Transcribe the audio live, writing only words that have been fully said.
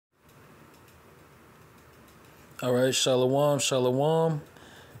All right, shalom, shalom.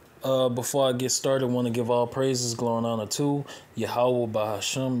 Before I get started, I want to give all praises, glory, and honor to Yahweh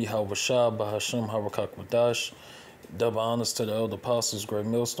Bahasham, Yahweh Shah Bahasham, Harakak Wadash. Double honors to the elder apostles, great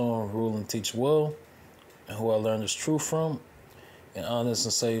millstone, who rule and teach well, and who I learned this truth from. And honors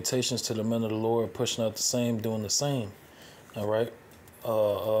and salutations to the men of the Lord, pushing out the same, doing the same. All right.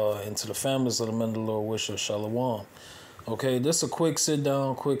 And to the families of the men of the Lord, wish you shalom. Okay, this is a quick sit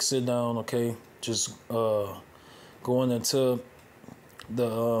down. Okay, just going into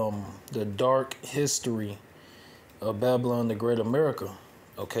the dark history of Babylon the Great America,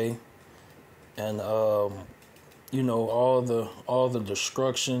 okay, and all the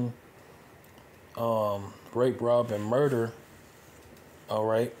destruction, rape, rob, and murder, all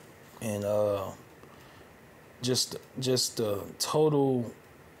right, and just the total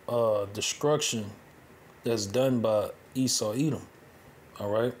destruction that's done by Esau Edom, all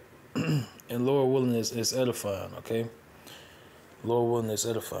right, and Lord willing is edifying, okay. Lord willing is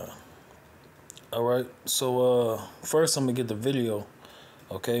edifying. All right. So first I'm gonna get the video,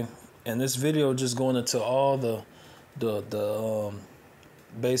 okay? And this video just going into all the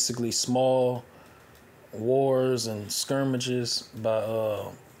basically small wars and skirmishes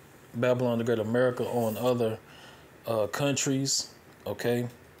by Babylon the Great America on other countries, okay?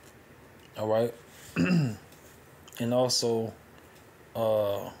 All right. And also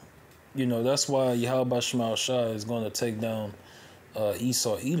that's why Yahweh Shema Shah is going to take down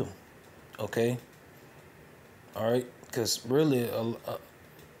Esau Edom, okay, all right, because really a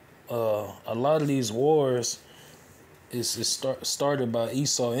lot of these wars is started by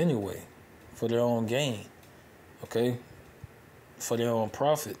Esau anyway, for their own gain, okay, for their own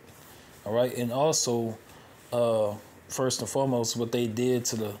profit, all right, and also first and foremost what they did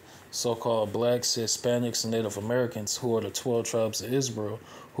to the so-called blacks, Hispanics, and Native Americans, who are the 12 tribes of Israel,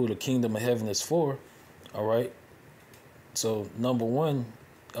 who the kingdom of heaven is for, all right. So number one,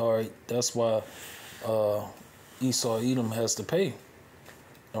 all right, that's why Esau Edom has to pay.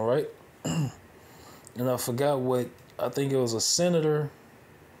 All right. And I forgot I think it was a senator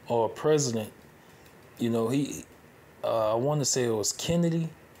or a president. I want to say it was Kennedy.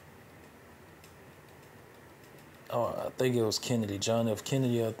 Oh, I think it was Kennedy, John F.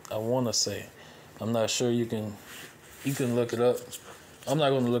 Kennedy. I want to say. I'm not sure. You can look it up. I'm not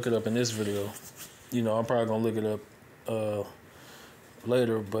going to look it up in this video. I'm probably going to look it up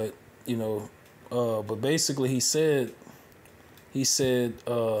later, but but basically he said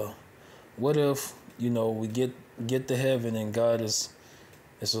what if we get to heaven and God is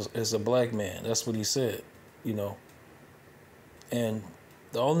a black man? That's what he said. And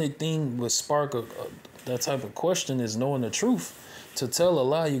the only thing would spark that type of question is knowing the truth. To tell a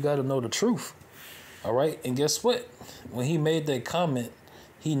lie, you got to know the truth. All right, and guess what? When he made that comment,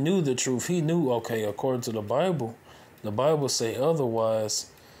 he knew the truth. He knew, okay, according to the Bible say otherwise.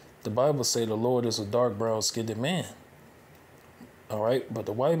 The Bible say the Lord is a dark brown skinned man. All right. But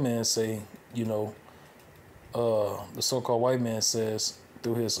the white man say, the so-called white man says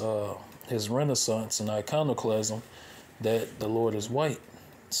through his Renaissance and iconoclasm that the Lord is white,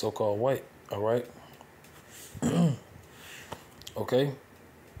 so-called white. All right. Okay.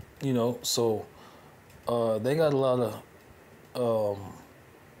 So they got a lot of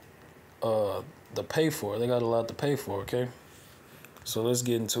to pay for. They got a lot to pay for, okay? So let's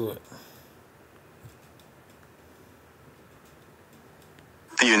get into it.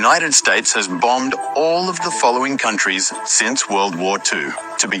 The United States has bombed all of the following countries since World War II.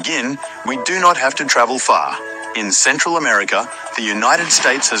 To begin, we do not have to travel far. In Central America, the United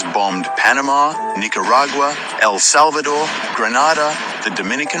States has bombed Panama, Nicaragua, El Salvador, Grenada, the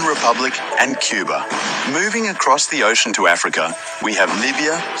Dominican Republic, and Cuba. Moving across the ocean to Africa, we have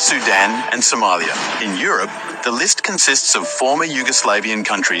Libya, Sudan, and Somalia. In Europe, the list consists of former Yugoslavian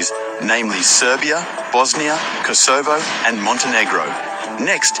countries, namely Serbia, Bosnia, Kosovo, and Montenegro.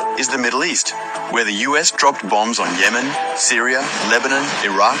 Next is the Middle East, where the US dropped bombs on Yemen, Syria, Lebanon,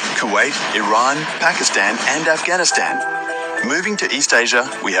 Iraq, Kuwait, Iran, Pakistan, and Afghanistan. Moving to East Asia,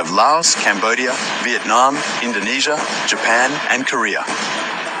 we have Laos, Cambodia, Vietnam, Indonesia, Japan, and Korea.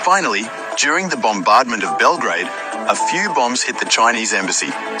 Finally, during the bombardment of Belgrade, a few bombs hit the Chinese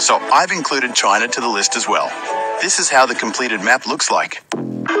embassy, so I've included China to the list as well. This is how the completed map looks like.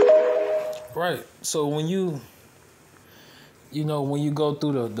 Right. So when you go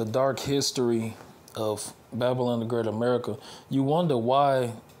through the dark history of Babylon the Great America, you wonder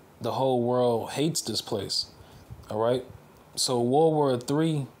why the whole world hates this place. All right. So World War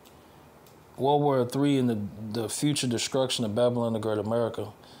III and the future destruction of Babylon the Great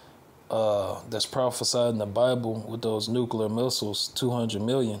America, that's prophesied in the Bible with those nuclear missiles, 200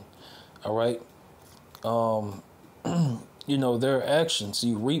 million. All right. their actions.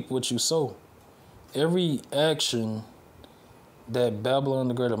 You reap what you sow. Every action that Babylon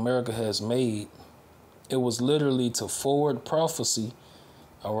the Great America has made, it was literally to forward prophecy,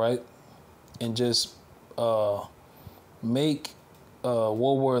 all right, and just make World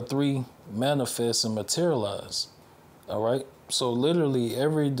War III manifest and materialize, all right. So literally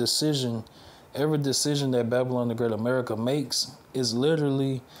every decision that Babylon the Great America makes is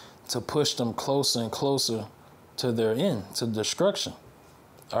literally to push them closer and closer to their end, to destruction.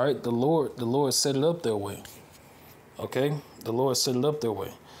 All right, the Lord set it up that way. Okay, the Lord set it up that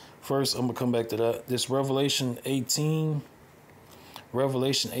way. First, I'm gonna come back to that. This Revelation 18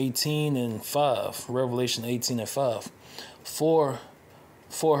 and 5. Revelation 18 and 5. For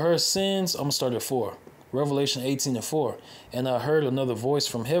her sins, I'm gonna start at 4. Revelation 18 and 4. And I heard another voice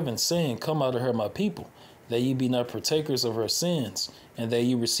from heaven saying, Come out of her, my people, that ye be not partakers of her sins, and that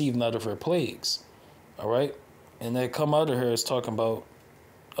ye receive not of her plagues. All right, and that come out of her is talking about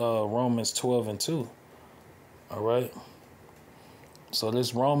Romans 12 and 2. All right. So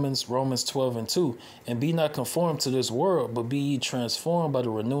this Romans 12 and 2. And be not conformed to this world, but be ye transformed by the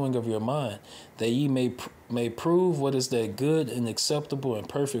renewing of your mind, that ye may prove what is that good and acceptable and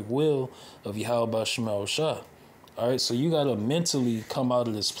perfect will of Yahweh Shema Shah. All right. So you got to mentally come out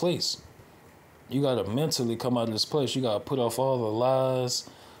of this place. You got to mentally come out of this place. You got to put off all the lies,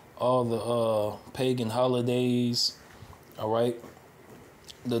 all the pagan holidays. All right.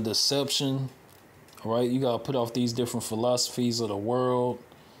 The deception. All right, you got to put off these different philosophies of the world,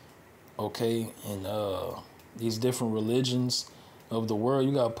 okay, and these different religions of the world.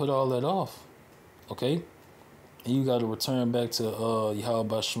 You got to put all that off, okay? And you got to return back to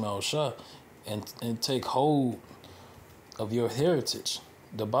Yahweh Shema Shah and take hold of your heritage,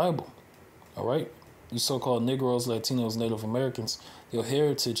 the Bible, all right? You so-called Negroes, Latinos, Native Americans, your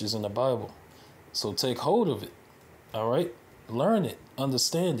heritage is in the Bible. So take hold of it, all right? Learn it,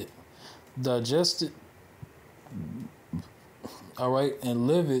 understand it. Digest it, all right, and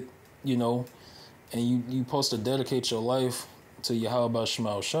live it, and you're supposed to dedicate your life to Yahweh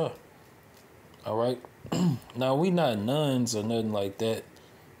Shema Shah, all right. Now, we not nuns or nothing like that,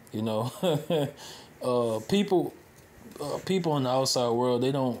 people in the outside world,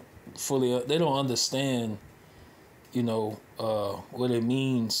 they don't understand, what it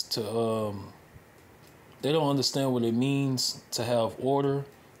means to, they don't understand what it means to have order,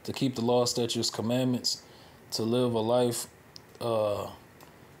 to keep the law, statutes, commandments, to live a life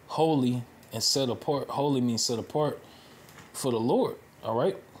holy and set apart. Holy means set apart for the Lord, all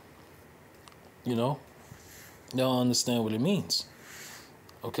right? They don't understand what it means.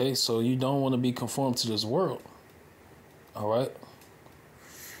 Okay, so you don't want to be conformed to this world, all right?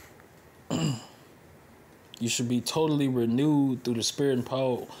 You should be totally renewed through the spirit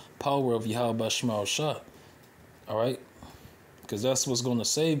and power of Yahweh Shema Shah, all right? Because that's what's going to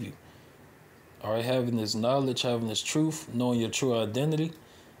save you. All right, having this knowledge, having this truth, knowing your true identity,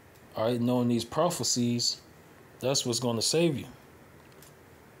 all right, knowing these prophecies, that's what's going to save you.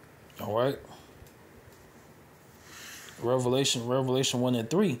 All right. Revelation 1 and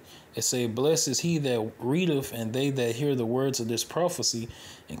 3, it say, Blessed is he that readeth, and they that hear the words of this prophecy,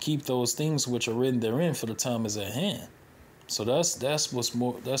 and keep those things which are written therein, for the time is at hand. So that's what's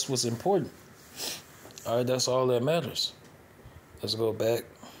important. All right, that's all that matters. Let's go back.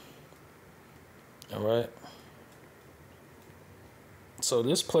 All right. So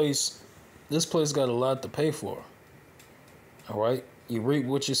this place got a lot to pay for. All right. You reap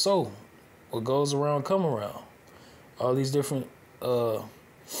what you sow. What goes around, come around. All these different,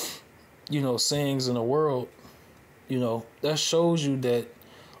 sayings in the world, that shows you that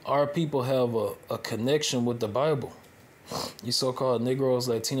our people have a connection with the Bible. You so-called Negroes,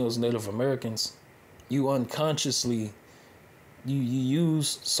 Latinos, Native Americans, you unconsciously, you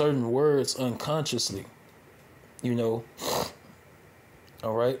use certain words unconsciously,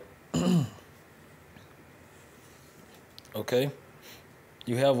 all right? Okay?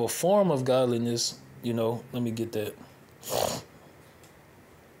 You have a form of godliness, let me get that.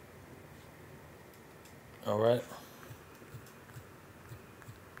 All right?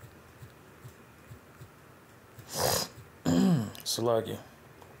 Salakia.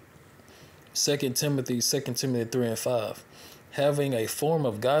 2 Timothy 3 and 5. Having a form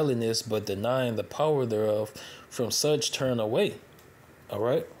of godliness, but denying the power thereof, from such turn away. All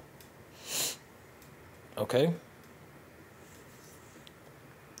right? Okay?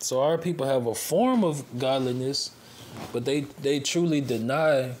 So our people have a form of godliness, but they truly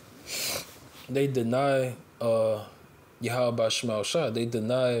deny Yahweh Shema Shah. They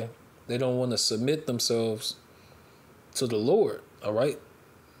don't want to submit themselves to the Lord. All right?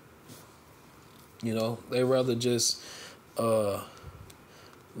 You know, they rather just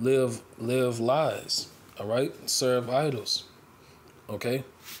live lies. All right, serve idols. Okay.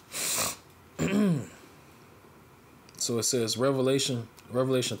 So it says Revelation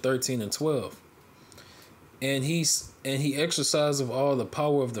 13 and 12. And he exercised of all the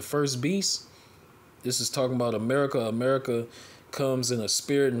power of the first beast. This is talking about America. America comes in a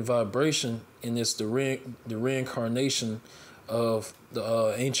spirit and vibration, and it's the reincarnation of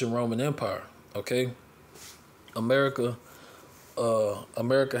the ancient Roman Empire. Okay, America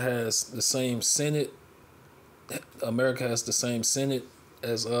has the same Senate. America has the same Senate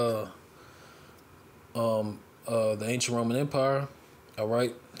as the ancient Roman Empire. All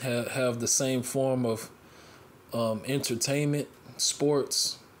right, have the same form of entertainment,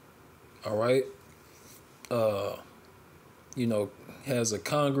 sports. All right. You know, has a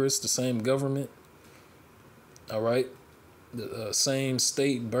Congress, the same government. All right, the same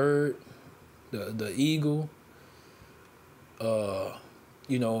state bird, the eagle.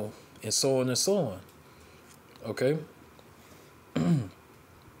 You know, and so on and so on. Okay.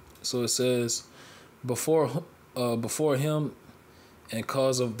 So it says, before him, and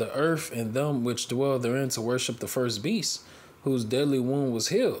cause of the earth and them which dwell therein to worship the first beast, whose deadly wound was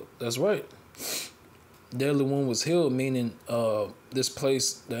healed. That's right. Deadly wound was healed, meaning this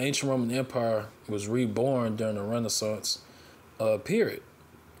place, the ancient Roman Empire, was reborn during the Renaissance period,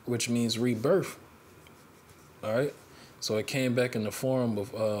 which means rebirth. All right. So it came back in the form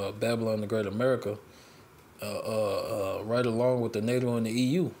of Babylon the Great America, right along with the NATO and the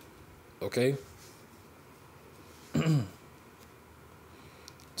EU. Okay.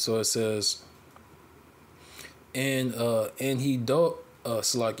 So it says, and he doeth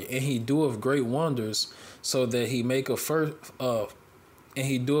great wonders, so that he make a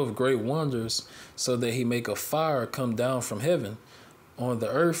fire come down from heaven on the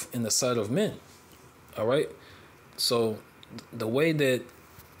earth in the sight of men. All right. So the way that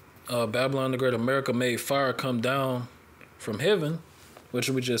Babylon the Great America made fire come down from heaven, which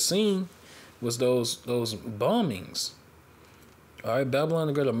we just seen, was those bombings. All right, Babylon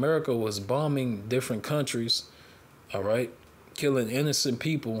the Great America was bombing different countries. All right, killing innocent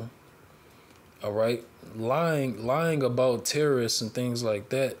people. All right, lying about terrorists and things like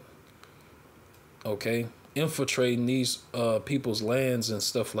that. Okay, infiltrating these people's lands and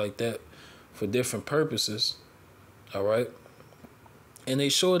stuff like that for different purposes. All right, and they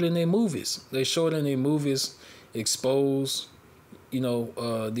show it in their movies. Expose, you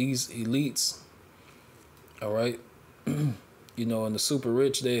know, these elites. All right. You know, and the super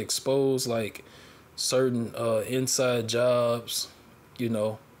rich, they expose like certain inside jobs, you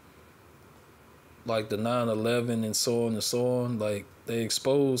know, like the 9/11 and so on and so on. Like they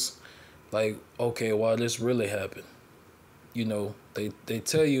expose, like, okay, well, this really happened. You know, they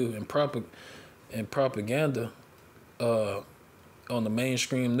tell you in propaganda on the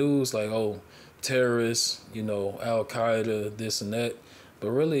mainstream news, like, oh, terrorists, you know, Al Qaeda, this and that.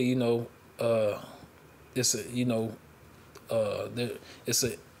 But really, you know, it's a, you know, it's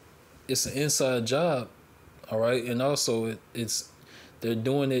an inside job, all right, and also they're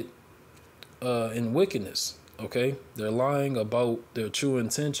doing it in wickedness. Okay, they're lying about their true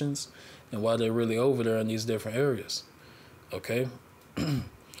intentions and why they're really over there in these different areas. Okay, and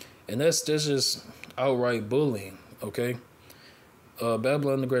that's just outright bullying. Okay,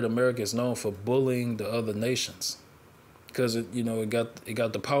 Babylon the Great America is known for bullying the other nations because it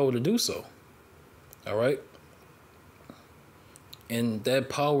got the power to do so. All right. And that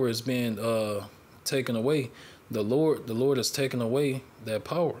power is being taken away. The Lord has taken away that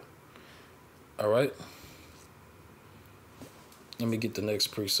power. All right. Let me get the next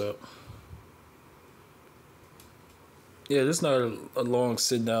precept. Yeah, this is not a long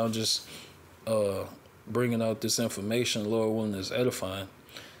sit down, just bringing out this information. Lord willing is edifying.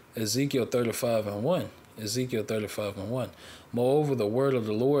 Ezekiel 35:1. Ezekiel 35:1. Moreover, the word of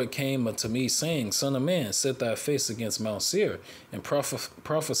the Lord came unto me, saying, Son of man, set thy face against Mount Seir, and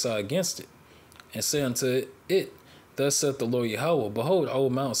prophesy against it, and say unto it, Thus saith the Lord Yahweh, Behold, O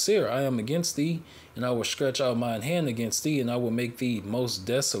Mount Seir, I am against thee, and I will stretch out mine hand against thee, and I will make thee most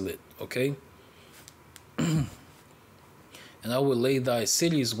desolate. Okay? And I will lay thy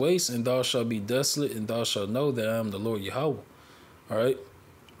cities waste, and thou shalt be desolate, and thou shalt know that I am the Lord Yahweh. All right?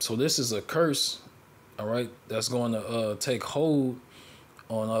 So this is a curse. All right, that's going to take hold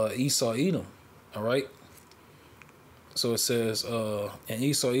on Esau Edom. All right. So it says, and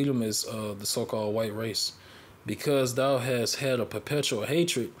Esau Edom is the so-called white race, because thou hast had a perpetual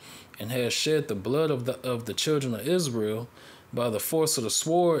hatred, and hast shed the blood of the children of Israel by the force of the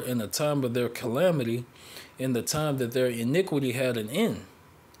sword in the time of their calamity, in the time that their iniquity had an end.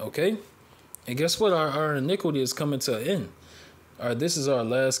 Okay, And guess what? Our iniquity is coming to an end. All right, this is our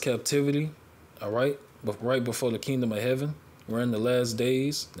last captivity. All right, but right before the kingdom of heaven, we're in the last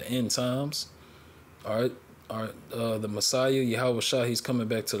days, the end times. All right, the Messiah, Yahweh Shah, he's coming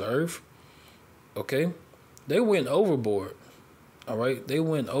back to the earth. Okay, they went overboard. All right, they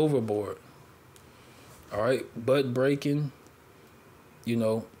went overboard. All right, butt breaking. You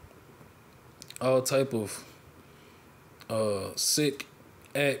know, all type of sick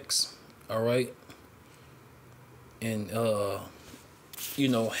acts. All right, and you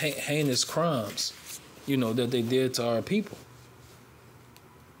know, heinous crimes. You know that they did to our people.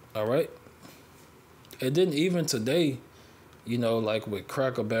 All right. It didn't even today, you know, like with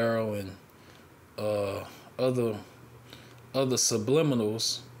Cracker Barrel and other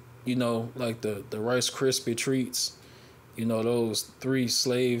subliminals, you know, like the Rice Krispie treats, you know, those 3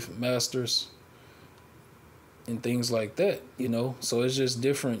 slave masters and things like that, you know. So it's just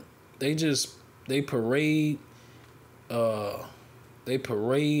different. They parade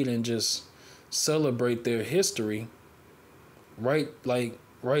and just celebrate their history right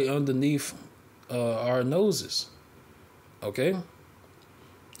underneath our noses. Okay?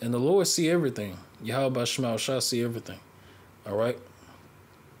 And the Lord see everything. Yahweh Shema Shah see everything. All right?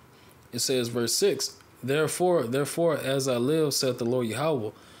 It says, verse 6, Therefore, as I live, saith the Lord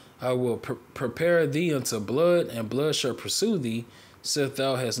Yahweh, I will prepare thee unto blood, and blood shall pursue thee. Saith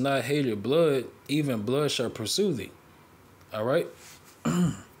thou hast not hated blood, even blood shall pursue thee. All right?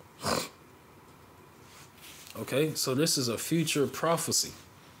 Okay, so this is a future prophecy.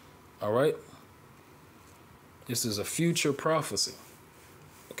 All right? This is a future prophecy.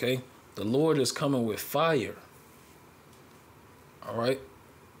 Okay? The Lord is coming with fire. All right?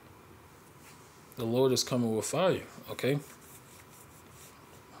 The Lord is coming with fire. Okay?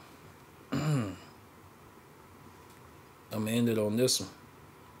 I'm going to end it on this one.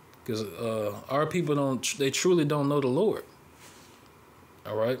 Because our people they truly don't know the Lord.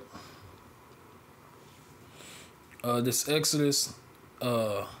 All right? This Exodus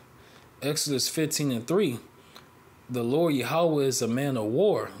 15:3, the Lord Yahweh is a man of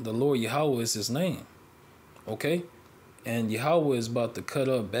war. The Lord Yahweh is his name. Okay? And Yahweh is about to cut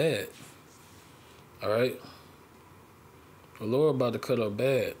up bad. All right? The Lord about to cut up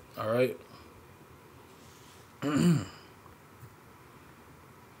bad. All right?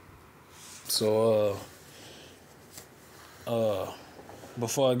 So,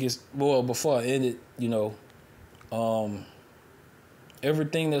 before I end it, you know,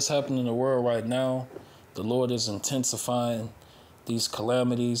 everything that's happening in the world right now, the Lord is intensifying these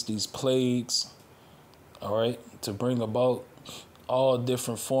calamities, these plagues, all right, to bring about all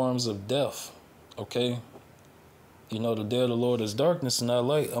different forms of death, okay? You know, the day of the Lord is darkness and not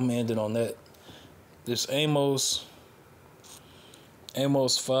light. I'm ending on that. This Amos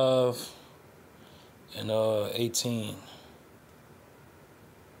 5 and 18.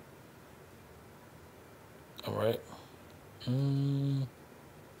 All right.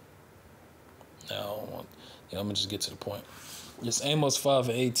 Now, I'm gonna just get to the point. It's Amos 5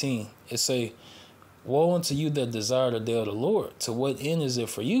 and 18. It say, "Woe unto you that desire the day of the Lord. To what end is it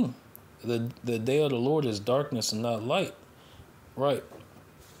for you? The day of the Lord is darkness and not light." Right.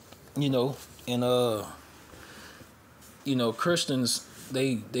 You know, and you know, Christians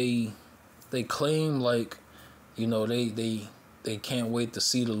they claim like, you know, they can't wait to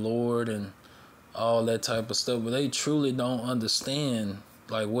see the Lord and all that type of stuff, but they truly don't understand,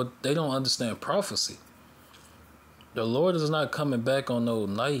 like, they don't understand prophecy. The Lord is not coming back on no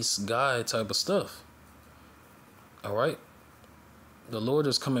nice guy type of stuff. All right? The Lord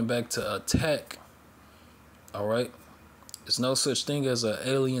is coming back to attack. All right? There's no such thing as an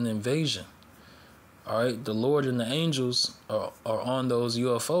alien invasion. All right? The Lord and the angels are on those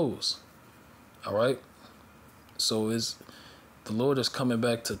UFOs. All right? So the Lord is coming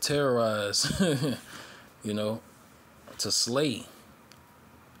back to terrorize, you know, to slay.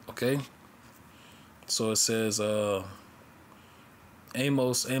 Okay? So it says,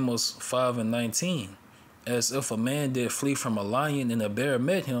 Amos 5 and 19. As if a man did flee from a lion and a bear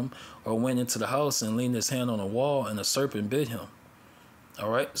met him, or went into the house and leaned his hand on a wall and a serpent bit him. All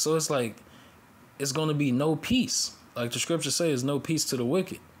right? So it's like, it's going to be no peace. Like the scripture says, no peace to the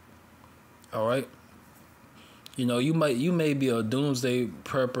wicked. All right? You know, you may be a doomsday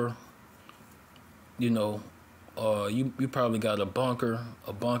prepper. You know, you probably got a bunker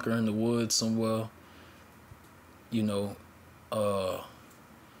in the woods somewhere. You know,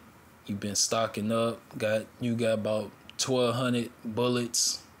 you've been stocking up. You got about 1,200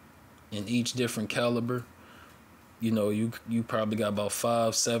 bullets in each different caliber. You know, you probably got about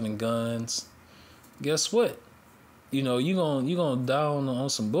 5-7 guns. Guess what? You know, you gonna die on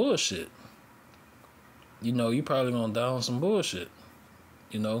some bullshit. you know, you probably gonna die on some bullshit.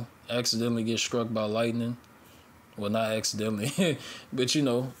 You know, accidentally get struck by lightning. Well, not accidentally, but you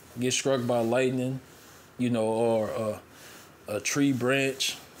know, get struck by lightning. You know, or a tree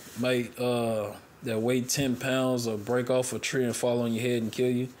branch might that weigh 10 pounds or break off a tree and fall on your head and kill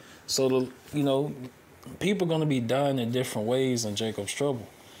you. So you know, people gonna be dying in different ways in Jacob's trouble.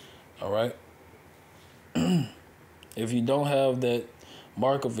 All right. If you don't have that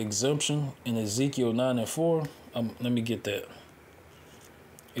mark of exemption in Ezekiel 9:4, let me get that.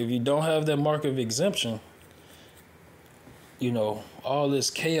 If you don't have that mark of exemption, you know, all this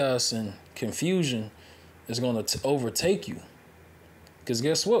chaos and confusion is going to overtake you. Because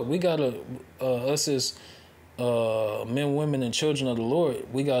guess what? We got to, us as men, women, and children of the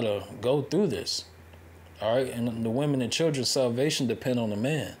Lord, we got to go through this. All right? And the women and children's salvation depend on the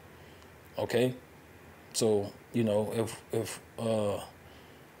man. Okay? So, you know, if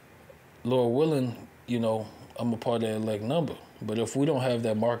Lord willing, you know, I'm a part of that elect number. But if we don't have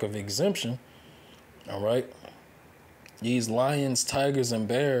that mark of exemption, all right, these lions, tigers, and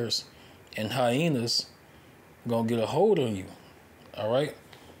bears and hyenas gonna get a hold on you, all right?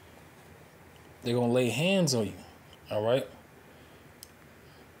 They're gonna lay hands on you, all right?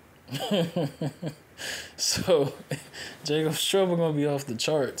 So Jacob's trouble gonna be off the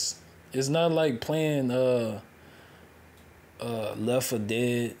charts. It's not like playing Left 4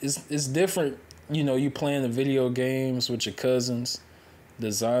 Dead. It's different. You know, you playing the video games with your cousins,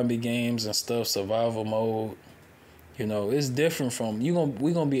 the zombie games and stuff, survival mode. You know, it's different from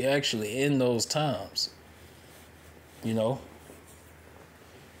we gonna be actually in those times. You know,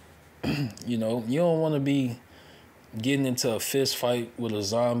 you know, you don't want to be getting into a fist fight with a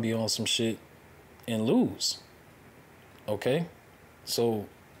zombie on some shit and lose. Okay, so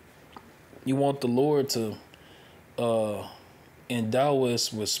you want the Lord to endow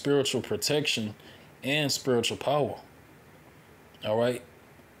us with spiritual protection and spiritual power. All right,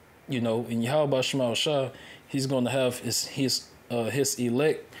 you know, in Yahweh Shema Shah, he's going to have his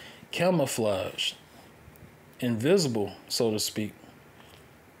elect camouflaged, invisible, so to speak.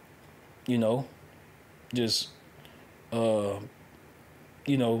 You know, just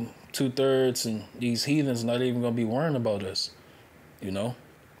you know, 2/3, and these heathens not even going to be worrying about us. You know.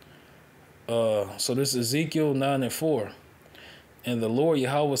 So this is Ezekiel 9:4. And the Lord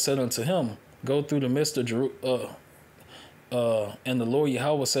Yahweh said unto him, go through the midst of and the Lord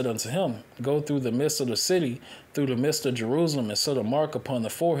Yahweh said unto him, go through the midst of the city, through the midst of Jerusalem, and set a mark upon the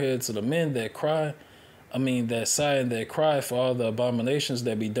foreheads of the men that that sigh and that cry for all the abominations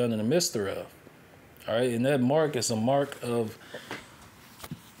that be done in the midst thereof. All right, and that mark is a mark of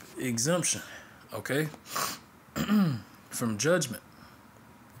exemption, okay, from judgment.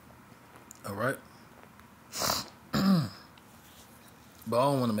 All right. But I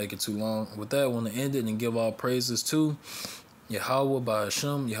don't want to make it too long. With that, I want to end it and give all praises to Yahweh by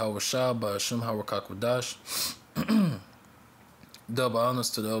Hashem, Yahweh Shah by Hashem, Hawakakwadash. Double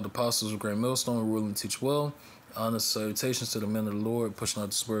honors to the elder apostles of Great Millstone who rule and teach well. Honors, salutations to the men of the Lord, pushing out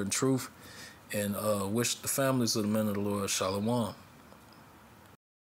this word and truth. And wish the families of the men of the Lord Shalom.